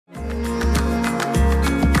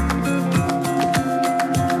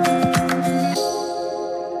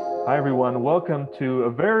everyone. Welcome to a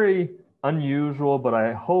very unusual, but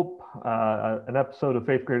I hope an episode of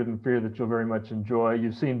Faith Greater Than Fear that you'll very much enjoy.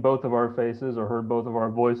 You've seen both of our faces or heard both of our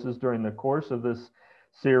voices during the course of this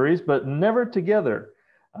series, but never together.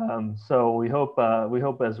 So we hope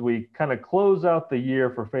as we kind of close out the year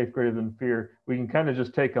for Faith Greater Than Fear, we can kind of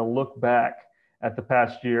just take a look back at the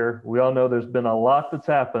past year. We all know there's been a lot that's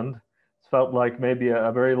happened. It's felt like maybe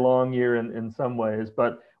a very long year in some ways,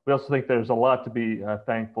 but we also think there's a lot to be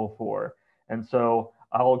thankful for. And so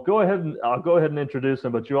I'll go ahead and introduce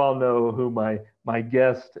him, but you all know who my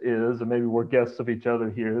guest is, and maybe we're guests of each other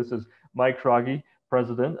here. This is Mike Schrage,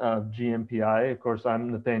 President of GNPI. Of course,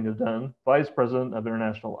 I'm Nathaniel Dunn, Vice President of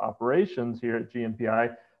International Operations here at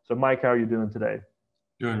GNPI. So Mike, how are you doing today?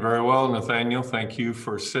 Doing very well, Nathaniel. Thank you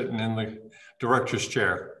for sitting in the director's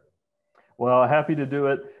chair. Well, happy to do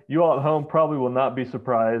it. You all at home probably will not be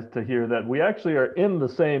surprised to hear that we actually are in the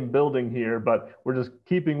same building here, but we're just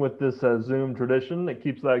keeping with this Zoom tradition. It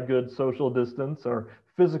keeps that good social distance or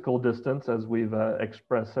physical distance, as we've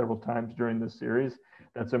expressed several times during this series.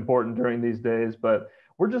 That's important during these days. But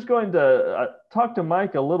we're just going to talk to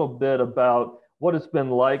Mike a little bit about what it's been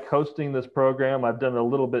like hosting this program. I've done a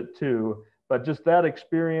little bit too, but just that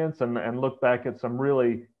experience and look back at some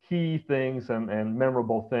really key things and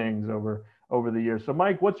memorable things over the years. So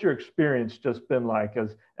Mike, what's your experience just been like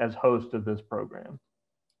as host of this program?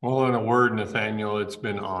 Well, in a word, Nathaniel, it's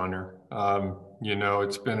been honor.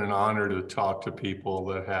 It's been an honor to talk to people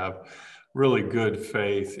that have really good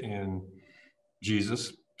faith in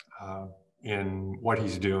Jesus, in what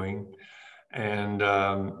he's doing. And,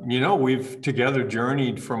 we've together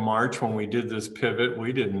journeyed from March when we did this pivot.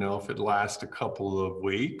 We didn't know if it'd last a couple of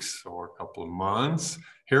weeks or a couple of months.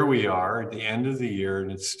 Here we are at the end of the year and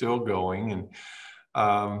it's still going. And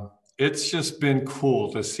it's just been cool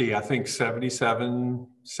to see, I think 76,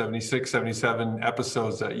 77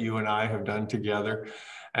 episodes that you and I have done together.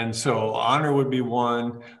 And so honor would be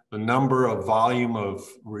one, the number of volume of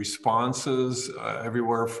responses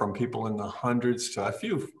everywhere from people in the hundreds to a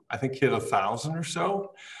few, I think hit 1,000 or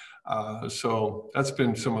so. So that's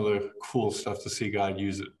been some of the cool stuff to see God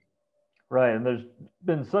use it. Right. And there's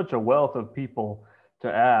been such a wealth of people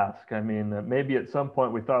to ask. I mean, maybe at some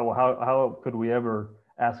point we thought, well, how could we ever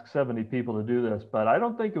ask 70 people to do this? But I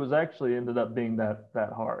don't think it was actually ended up being that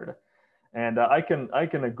hard. And I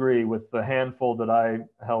can agree with the handful that I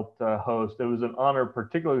helped host. It was an honor,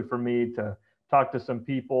 particularly for me, to talk to some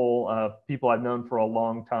people I've known for a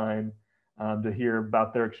long time, to hear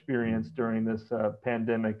about their experience during this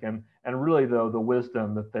pandemic, and really though the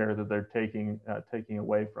wisdom that they're taking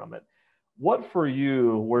away from it. What for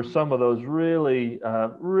you were some of those really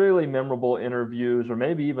memorable interviews, or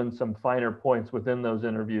maybe even some finer points within those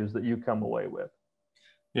interviews that you come away with?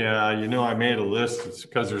 Yeah, I made a list. It's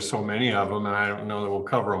because there's so many of them, and I don't know that we'll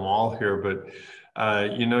cover them all here. But,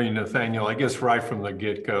 Nathaniel, I guess right from the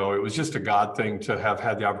get-go, it was just a God thing to have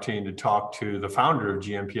had the opportunity to talk to the founder of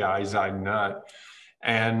GNPI, Zaid Nutt.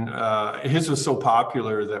 And his was so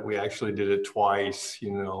popular that we actually did it twice,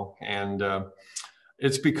 and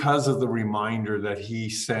it's because of the reminder that he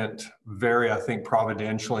sent very, I think,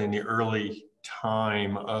 providentially in the early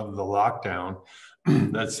time of the lockdown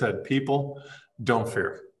that said, people, don't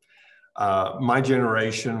fear. My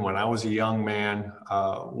generation, when I was a young man,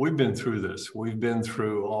 we've been through this. We've been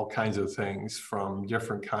through all kinds of things, from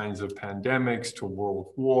different kinds of pandemics to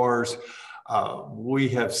world wars. We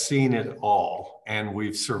have seen it all, and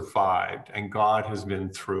we've survived, and God has been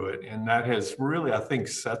through it. And that has really, I think,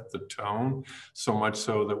 set the tone, so much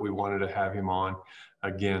so that we wanted to have him on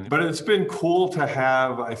again. But it's been cool to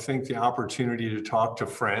have, I think, the opportunity to talk to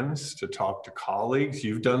friends, to talk to colleagues.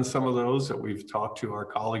 You've done some of those, that we've talked to our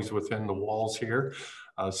colleagues within the walls here,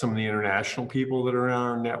 some of the international people that are in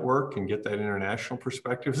our network, and get that international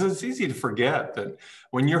perspective. So it's easy to forget that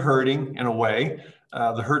when you're hurting, in a way,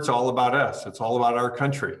 the hurt's all about us. It's all about our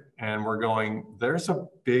country. And we're going, there's a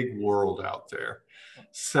big world out there,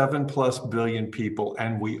 7+ billion people,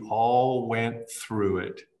 and we all went through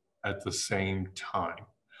it at the same time.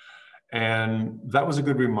 And that was a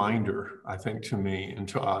good reminder, I think, to me and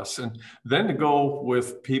to us. And then to go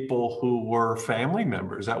with people who were family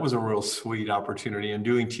members, that was a real sweet opportunity. And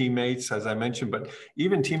doing teammates, as I mentioned, but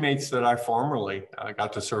even teammates that I formerly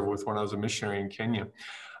got to serve with when I was a missionary in Kenya.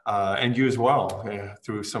 And you as well,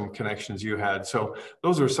 through some connections you had. So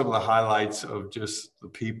those are some of the highlights of just the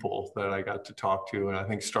people that I got to talk to. And I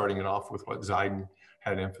think starting it off with what Zaid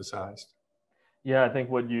had emphasized. Yeah, I think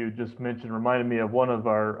what you just mentioned reminded me of one of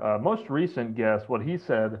our most recent guests. What he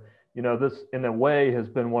said, this in a way has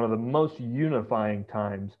been one of the most unifying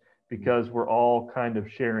times, because we're all kind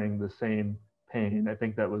of sharing the same pain. I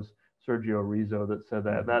think that was Sergio Rizzo that said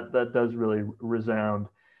that. That does really resound.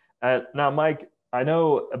 Now, Mike, I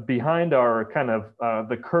know behind our kind of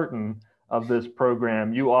the curtain of this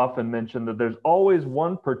program, you often mention that there's always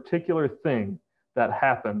one particular thing that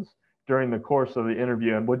happens during the course of the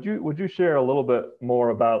interview. And would you share a little bit more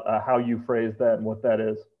about how you phrase that and what that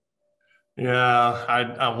is? Yeah,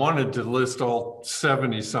 I wanted to list all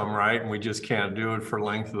 70 some, right? And we just can't do it for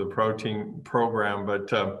length of the protein program. But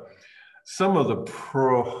some of the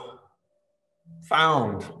profound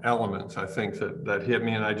elements, I think, that hit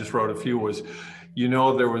me, and I just wrote a few, was,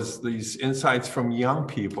 there was these insights from young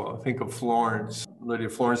people. I think of Lydia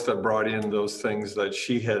Florence, that brought in those things that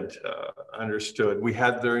she had understood. We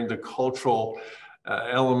had during the cultural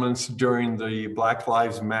elements during the Black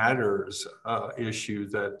Lives Matters issue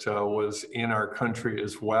that was in our country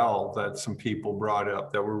as well, that some people brought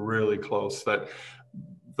up that were really close, that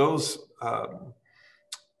those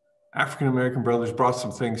African-American brothers brought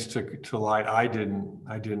some things to light I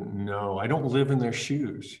didn't know. I don't live in their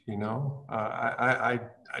shoes, I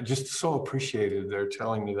just so appreciated their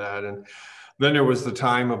telling me that. And then there was the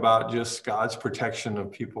time about just God's protection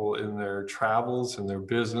of people in their travels and their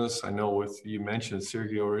business. I know you mentioned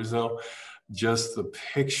Sergio Rizzo, just the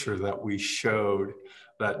picture that we showed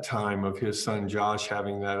that time of his son Josh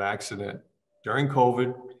having that accident during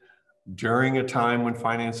COVID, during a time when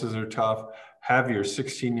finances are tough. Have your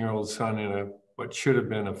 16-year-old son in what should have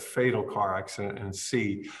been a fatal car accident and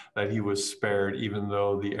see that he was spared, even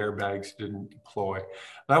though the airbags didn't deploy.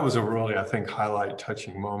 That was a really, I think,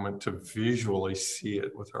 touching moment to visually see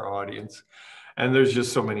it with our audience. And there's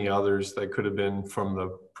just so many others that could have been from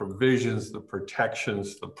the provisions, the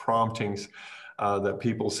protections, the promptings that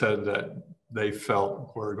people said that they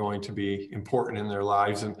felt were going to be important in their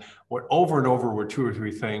lives. And what over and over were two or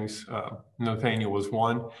three things. Nathaniel was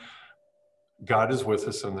one, God is with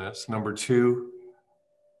us in this. Number two,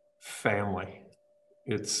 family.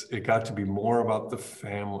 It got to be more about the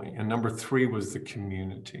family. And number three was the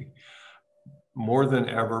community. More than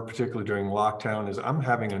ever, particularly during lockdown, is I'm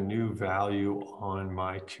having a new value on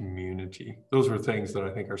my community. Those were things that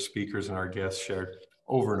I think our speakers and our guests shared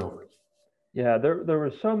over and over. Yeah, there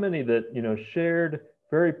were so many that, shared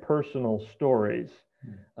very personal stories.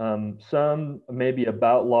 Some maybe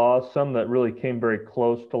about loss, some that really came very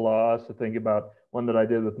close to loss. I think about one that I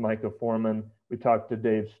did with Micah Foreman. We talked to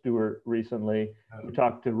Dave Stewart recently. We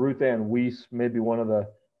talked to Ruth Ann Weiss, maybe one of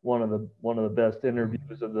the best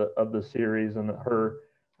interviews of the series, and her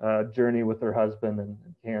journey with her husband and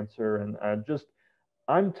cancer. And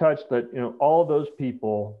I'm touched that all of those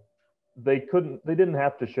people, they didn't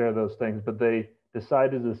have to share those things, but they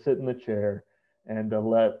decided to sit in the chair and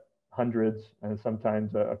let hundreds and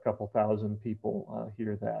sometimes a couple thousand people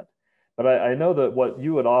hear that. But I know that what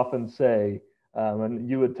you would often say, and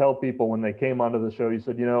you would tell people when they came onto the show, you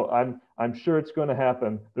said, I'm sure it's going to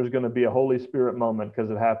happen. There's going to be a Holy Spirit moment because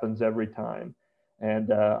it happens every time.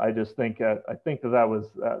 And I just think that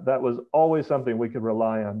was always something we could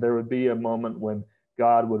rely on. There would be a moment when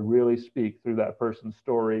God would really speak through that person's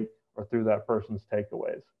story or through that person's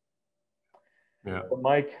takeaways. Yeah. But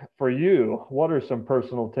Mike, for you, what are some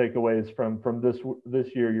personal takeaways from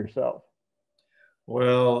this year yourself?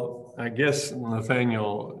 Well, I guess,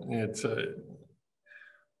 Nathaniel,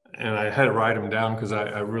 and I had to write them down because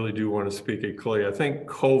I really do want to speak it clearly. I think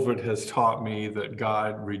COVID has taught me that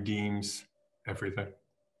God redeems everything.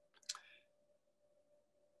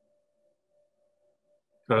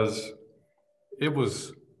 Because it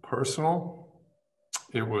was personal,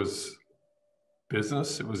 it was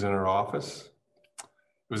business, it was in our office,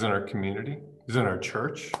 it was in our community, it was in our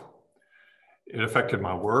church. It affected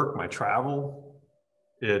my work, my travel.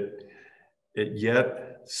 It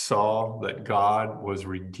yet saw that God was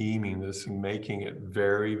redeeming this and making it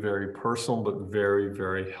very, very personal, but very,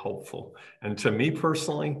 very helpful. And to me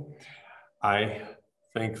personally, I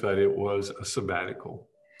think that it was a sabbatical.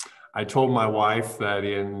 I told my wife that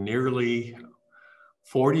in nearly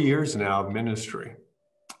 40 years now of ministry,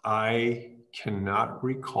 I cannot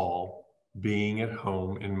recall being at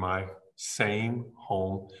home in my same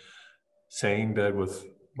home, same bed with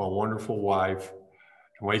my wonderful wife,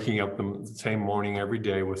 waking up the same morning every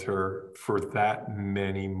day with her for that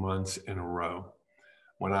many months in a row.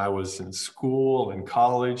 When I was in school and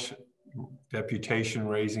college, deputation,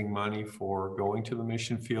 raising money for going to the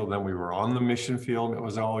mission field. Then we were on the mission field. It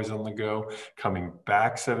was always on the go. Coming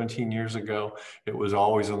back 17 years ago, it was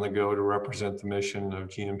always on the go to represent the mission of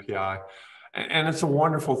GNPI. And it's a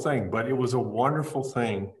wonderful thing, but it was a wonderful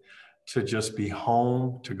thing to just be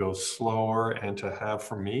home, to go slower, and to have,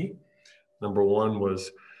 for me, number one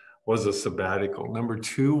was a sabbatical. Number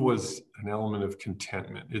two was an element of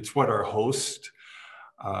contentment. It's what our host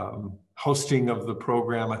hosting of the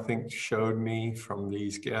program, I think, showed me from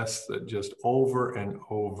these guests that just over and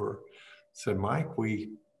over said, Mike, we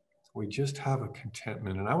just have a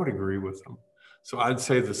contentment. And I would agree with them. So I'd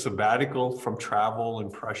say the sabbatical from travel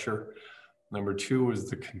and pressure. Number 2 was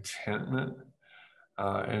the contentment.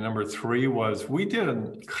 And number 3 was we did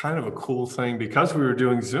a kind of a cool thing because we were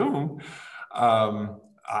doing Zoom.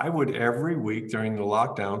 I would every week during the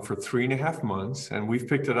lockdown for 3.5 months, and we've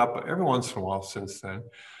picked it up every once in a while since then,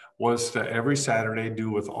 was to every Saturday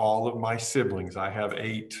do with all of my siblings. I have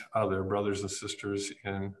 8 other brothers and sisters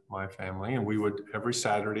in my family, and we would every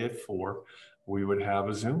Saturday at 4, we would have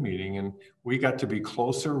a Zoom meeting, and we got to be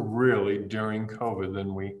closer really during COVID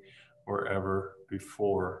than we were ever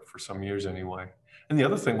before, for some years anyway. And the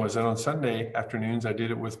other thing was that on Sunday afternoons, I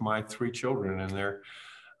did it with my 3 children, and they're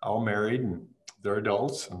all married and they're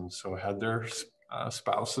adults. And so I had their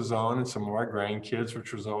spouses on and some of our grandkids,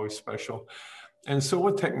 which was always special. And so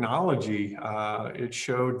with technology, it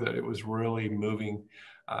showed that it was really moving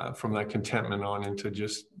from that contentment on into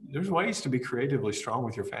just, there's ways to be creatively strong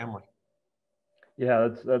with your family. Yeah,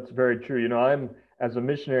 that's very true. You know, I'm, as a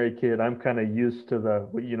missionary kid, I'm kind of used to the,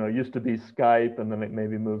 you know, used to be Skype, and then it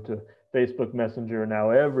maybe moved to Facebook Messenger. Now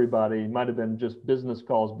everybody, might have been just business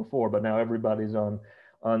calls before, but now everybody's on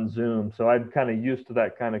Zoom. So I'm kind of used to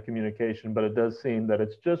that kind of communication, but it does seem that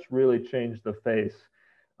it's just really changed the face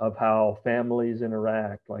of how families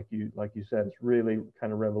interact. Like you said, it's really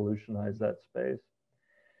kind of revolutionized that space.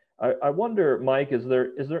 I wonder, Mike, is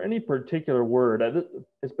there any particular word?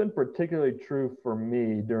 It's been particularly true for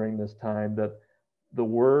me during this time that the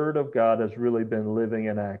Word of God has really been living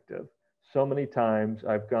and active. So many times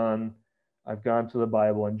I've gone to the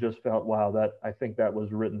Bible and just felt, wow, I think that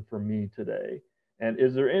was written for me today. And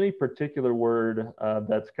is there any particular word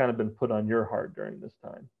that's kind of been put on your heart during this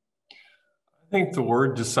time? I think the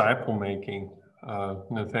word disciple making,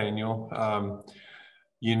 Nathaniel,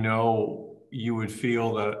 you know, you would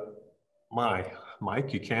feel that,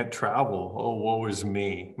 Mike, you can't travel. Oh, woe is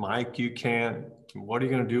me. Mike, you can't, what are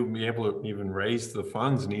you going to do to be able to even raise the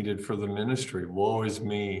funds needed for the ministry? Woe is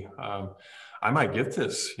me. I might get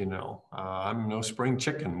this, you know, I'm no spring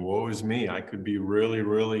chicken. Woe is me. I could be really,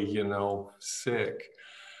 really, you know, sick.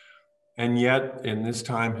 And yet in this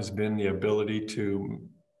time has been the ability to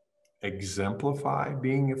exemplify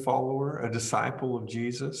being a follower, a disciple of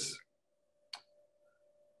Jesus,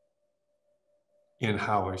 in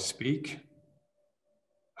how I speak,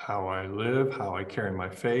 how I live, how I carry my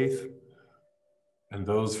faith, and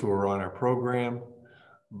those who are on our program.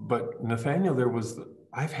 But Nathaniel,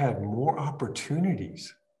 I've had more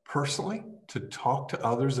opportunities personally to talk to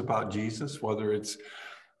others about Jesus, whether it's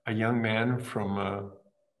a young man from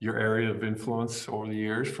your area of influence over the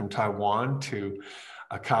years, from Taiwan, to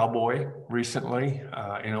a cowboy recently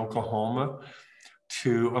in Oklahoma,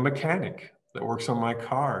 to a mechanic that works on my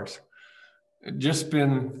cars. Just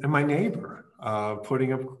been, and my neighbor,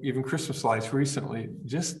 putting up even Christmas lights recently,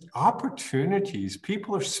 just opportunities.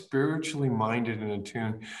 People are spiritually minded and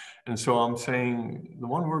attuned. And so I'm saying the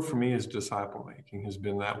one word for me is disciple making has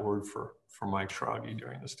been that word for Mike Schrage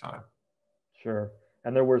during this time. Sure.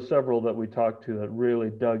 And there were several that we talked to that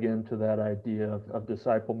really dug into that idea of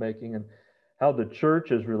disciple making and how the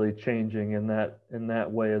church is really changing in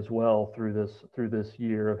that way as well through this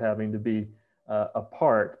year of having to be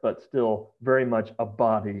apart, but still very much a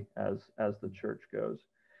body as the church goes.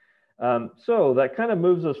 So that kind of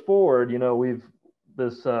moves us forward. You know,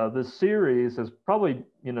 this series has probably,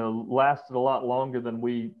 you know, lasted a lot longer than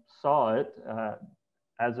we saw it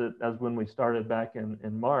as when we started back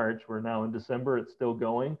in March. We're now in December. It's still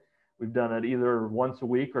going. We've done it either once a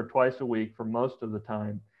week or twice a week for most of the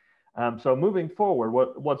time. So moving forward,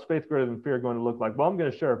 what's Faith Greater Than Fear going to look like? Well, I'm going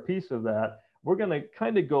to share a piece of that. We're going to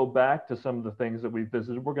kind of go back to some of the things that we've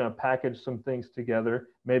visited. We're going to package some things together,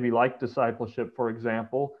 maybe like discipleship, for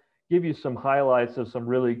example, give you some highlights of some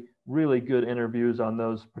really, really good interviews on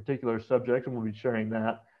those particular subjects, and we'll be sharing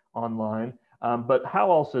that online. But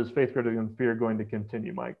how else is Faith Greater Than Fear going to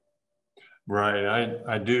continue, Mike? Right,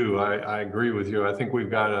 I do. I agree with you. I think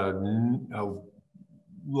we've got a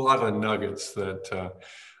lot of nuggets that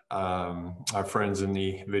our friends in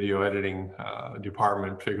the video editing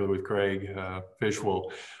department, particularly with Craig Fish,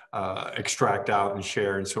 will extract out and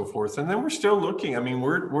share and so forth. And then we're still looking. I mean,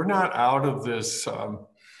 we're not out of this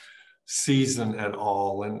season at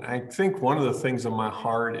all. And I think one of the things on my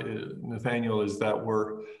heart, Nathaniel, is that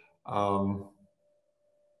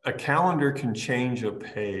a calendar can change a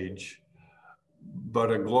page,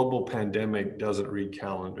 but a global pandemic doesn't read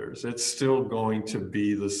calendars. It's still going to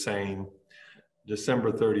be the same.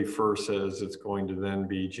 December 31st says it's going to then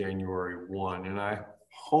be January 1. And I'm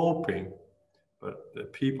hoping but the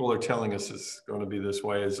people are telling us it's going to be this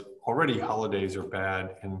way. As already holidays are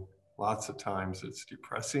bad, and lots of times it's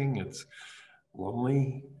depressing, it's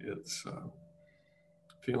lonely, it's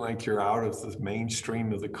feeling like you're out of the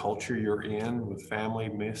mainstream of the culture you're in, with family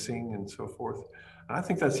missing and so forth. And I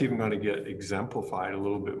think that's even going to get exemplified a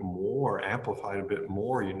little bit more, amplified a bit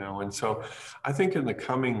more, you know. And so I think in the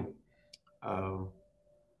coming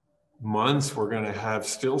months, we're going to have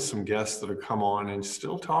still some guests that will come on and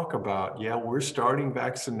still talk about, yeah, we're starting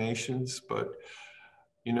vaccinations, but,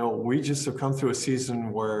 you know, we just have come through a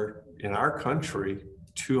season where in our country,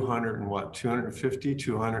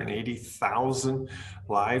 280,000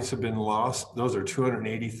 lives have been lost. Those are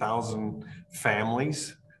 280,000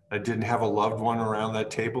 families that didn't have a loved one around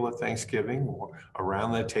that table at Thanksgiving, or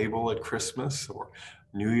around that table at Christmas, or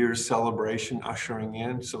New Year's celebration ushering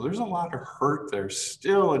in. So there's a lot of hurt. There's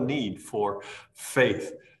still a need for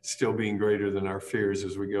faith still being greater than our fears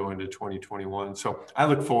as we go into 2021. So I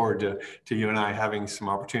look forward to you and I having some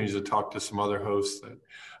opportunities to talk to some other hosts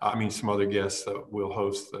some other guests that we'll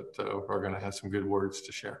host that are going to have some good words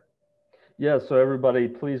to share. Yeah, so everybody,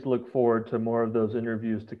 please look forward to more of those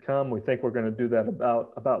interviews to come. We think we're going to do that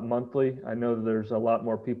about monthly. I know that there's a lot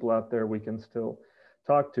more people out there we can still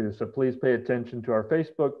talk to. So please pay attention to our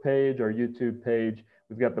Facebook page, our YouTube page.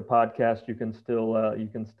 We've got the podcast you can still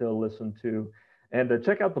listen to, and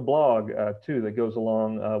check out the blog too that goes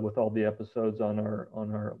along with all the episodes on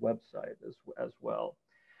our website as well.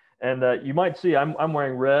 And you might see I'm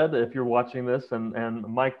wearing red if you're watching this, and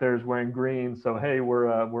Mike there's wearing green. So hey,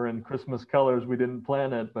 we're in Christmas colors. We didn't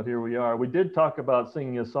plan it, but here we are. We did talk about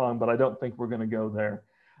singing a song, but I don't think we're going to go there.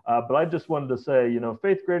 But I just wanted to say, you know,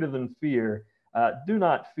 faith greater than fear. Do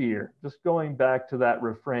not fear. Just going back to that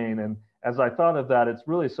refrain, and as I thought of that, it's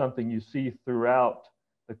really something you see throughout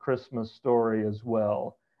the Christmas story as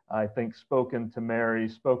well. I think spoken to Mary,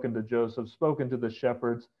 spoken to Joseph, spoken to the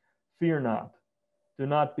shepherds. Fear not. Do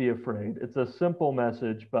not be afraid. It's a simple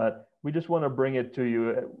message, but we just want to bring it to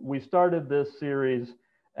you. We started this series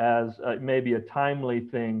as maybe a timely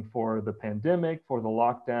thing for the pandemic, for the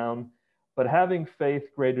lockdown, but having faith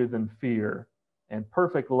greater than fear and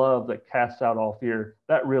perfect love that casts out all fear,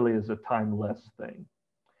 that really is a timeless thing.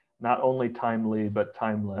 Not only timely, but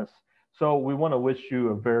timeless. So we want to wish you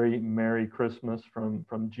a very Merry Christmas from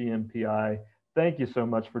GNPI. Thank you so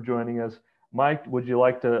much for joining us. Mike, would you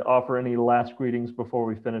like to offer any last greetings before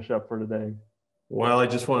we finish up for today? Well, I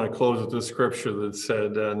just want to close with the scripture that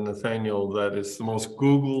said, Nathaniel, that it's the most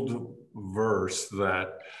Googled verse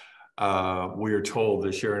that we are told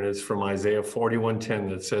this year, and it's from Isaiah 41:10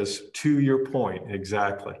 that says, to your point,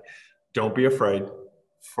 exactly, don't be afraid,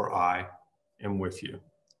 for I am with you.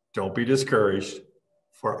 Don't be discouraged,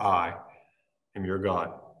 for I am your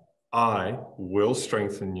God. I will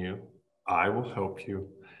strengthen you, I will help you,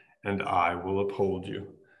 and I will uphold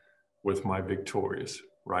you with my victorious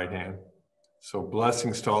right hand. So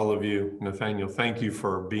blessings to all of you. Nathaniel, thank you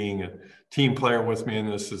for being a team player with me in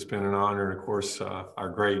this. It's been an honor. And of course, our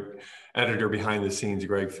great editor behind the scenes,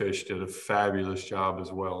 Greg Fish, did a fabulous job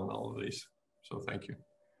as well in all of these. So thank you.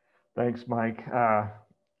 Thanks, Mike.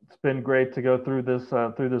 It's been great to go through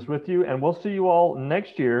this with you. And we'll see you all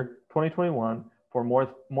next year, 2021, for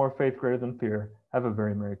more faith greater than fear. Have a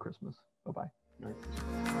very Merry Christmas. Bye-bye.